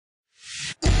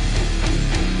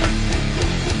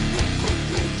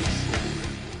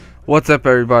What's up,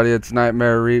 everybody? It's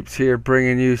Nightmare Reaps here,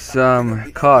 bringing you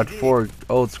some COD 4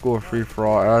 old school free for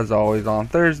all, as always on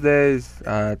Thursdays.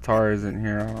 Tar isn't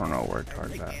here. I don't know where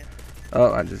Tar's at.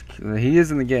 Oh, he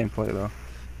is in the gameplay though.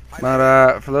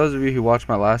 But for those of you who watched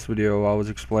my last video, I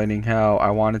was explaining how I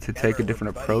wanted to take a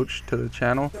different approach to the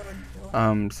channel.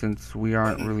 Since we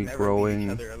aren't really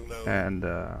growing, and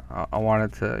I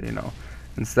wanted to,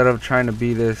 instead of trying to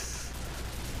be this,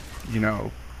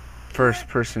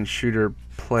 first-person shooter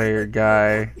player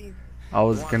guy, I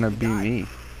was gonna be me.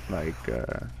 Like,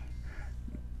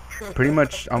 pretty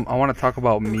much, I want to talk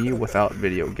about me without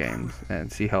video games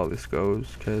and see how this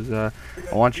goes. Cause I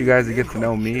want you guys to get to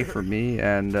know me for me,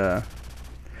 and I'll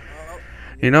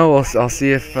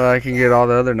see if I can get all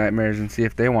the other nightmares and see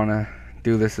if they want to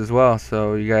do this as well,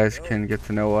 so you guys can get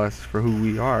to know us for who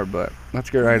we are. But let's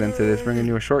get right into this, bringing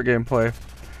you a short gameplay.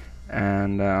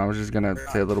 And I was just gonna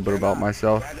say a little bit about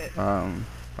myself.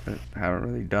 I haven't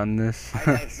really done this,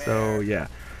 so yeah.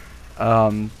 My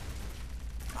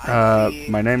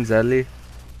name's Eli.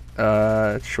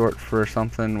 It's short for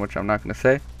something which I'm not gonna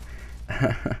say.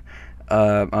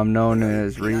 I'm known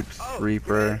as Reaps,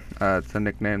 Reaper. It's a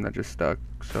nickname that just stuck,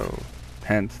 so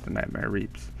hence the Nightmare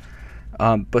Reaps.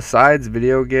 Besides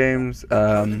video games,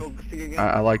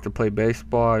 I like to play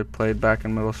baseball. I played back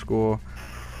in middle school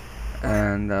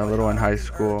and a little in high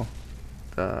school.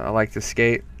 I like to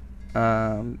skate.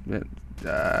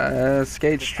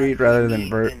 Skate street rather than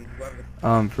vert.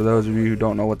 For those of you who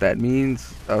don't know what that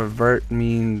means, vert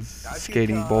means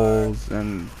skating bowls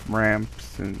and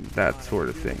ramps and that sort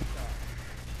of thing.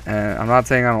 And I'm not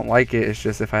saying I don't like it, it's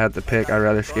just if I had to pick, I'd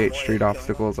rather skate street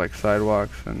obstacles like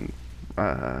sidewalks and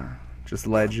just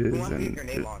ledges and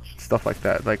just stuff like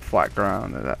that, like flat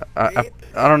ground. I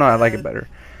don't know, I like it better.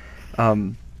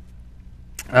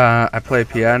 I play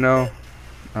piano.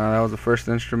 That was the first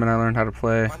instrument I learned how to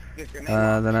play.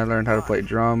 Then I learned how to play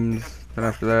drums. Then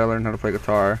after that I learned how to play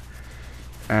guitar.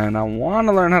 And I want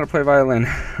to learn how to play violin,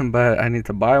 but I need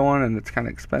to buy one and it's kind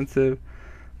of expensive.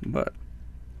 But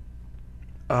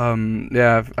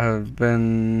yeah, I've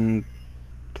been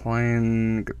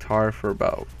playing guitar for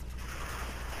about,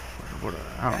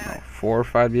 I don't know, 4 or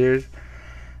 5 years.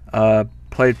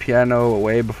 Played piano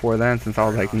way before then, since I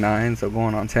was like 9, so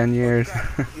going on 10 years.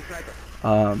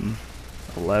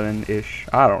 11-ish,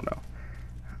 I don't know.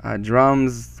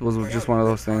 Drums was just one of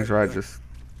those things where I just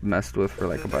messed with for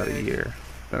like about a year.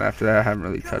 Then after that I haven't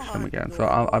really touched them again, so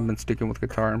I've been sticking with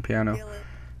guitar and piano.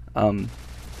 I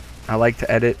like to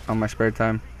edit on my spare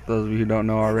time. Those of you who don't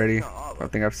know already, I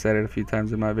think I've said it a few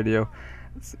times in my video.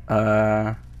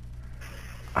 I'm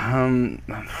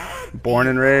born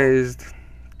and raised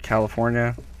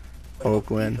California,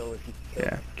 Oakland.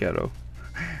 Yeah, ghetto.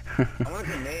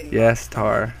 Yes,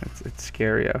 Tar. It's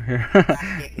scary out here.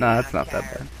 Nah, it's not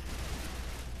that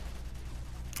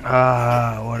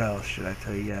bad. What else should I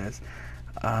tell you guys?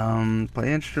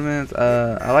 Play instruments.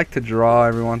 I like to draw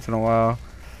every once in a while.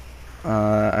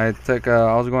 I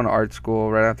was going to art school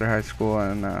right after high school,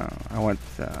 and I was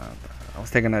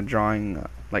taking a drawing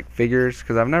like figures,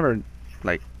 because I've never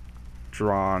like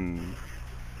drawn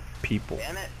people.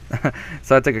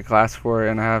 So I took a class for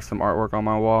it, and I have some artwork on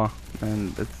my wall,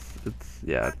 and I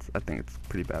think it's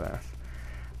pretty badass.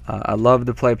 I love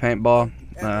to play paintball,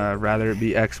 rather it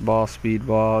be X-ball,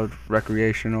 speedball,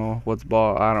 recreational, what's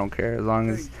ball, I don't care, as long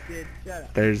as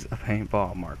there's a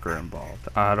paintball marker involved.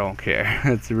 I don't care.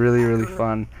 It's really, really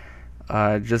fun.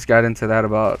 I just got into that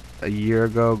about a year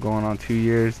ago, going on 2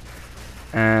 years,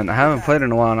 and I haven't played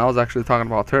in a while, and I was actually talking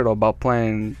about Turtle about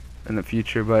playing in the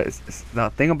future. But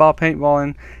the thing about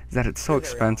paintballing is that it's so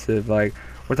expensive. Like,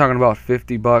 we're talking about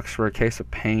 $50 for a case of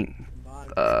paint,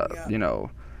 the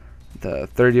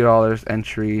 $30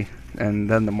 entry, and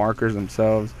then the markers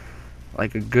themselves.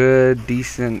 Like, a good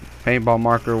decent paintball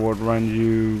marker would run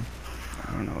you,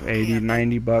 I don't know,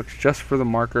 $80-90 just for the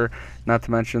marker, not to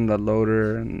mention the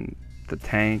loader and the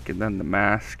tank and then the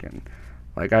mask. And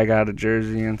like, I got a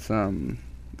jersey and some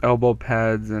elbow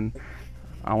pads, and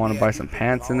I want to buy some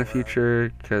pants in the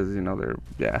future, because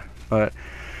but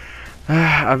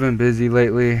I've been busy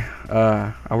lately.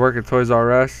 I work at Toys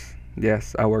R Us.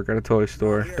 Yes, I work at a toy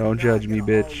store. Don't judge me,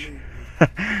 bitch.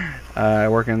 I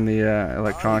work in the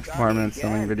electronics department,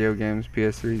 selling video games,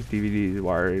 PS3s, DVDs,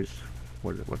 wires,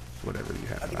 whatever you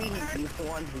have.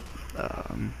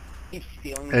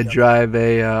 I drive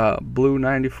a blue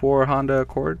 94 Honda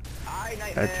Accord,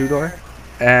 a 2-door,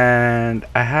 and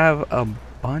I have a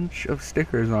bunch of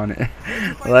stickers on it.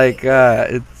 Like,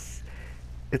 it's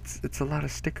a lot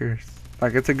of stickers.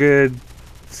 Like, it's a good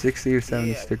 60 or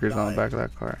 70 stickers on the back of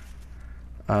that car.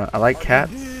 I like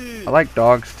cats. I like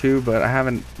dogs too, but I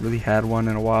haven't really had one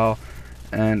in a while.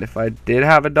 And if I did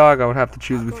have a dog, I would have to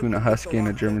choose between a husky and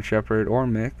a German shepherd, or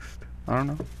mixed. I don't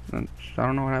know. I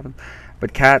don't know what happened.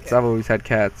 But cats, I've always had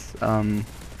cats.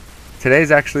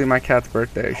 Today's actually my cat's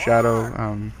birthday. Shadow,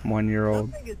 1 year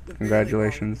old.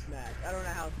 Congratulations.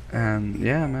 And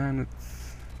yeah, man,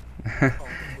 it's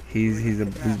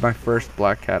he's my first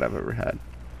black cat I've ever had.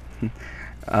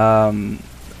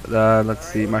 Let's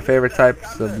see, my favorite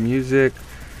types of music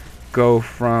go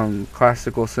from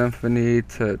classical symphony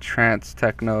to trance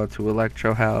techno to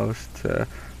electro house to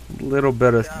a little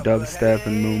bit of dubstep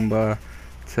and moomba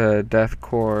to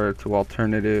deathcore to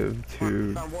alternative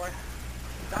to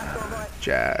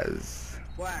jazz.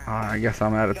 I guess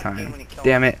I'm out of time.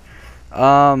 Damn it.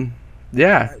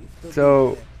 Yeah.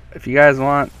 So if you guys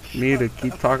want me to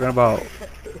keep talking about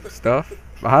stuff,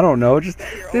 I don't know, just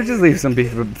leave some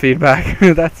feedback.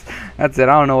 That's it.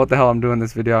 I don't know what the hell I'm doing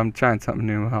this video. I'm trying something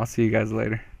new. I'll see you guys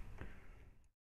later.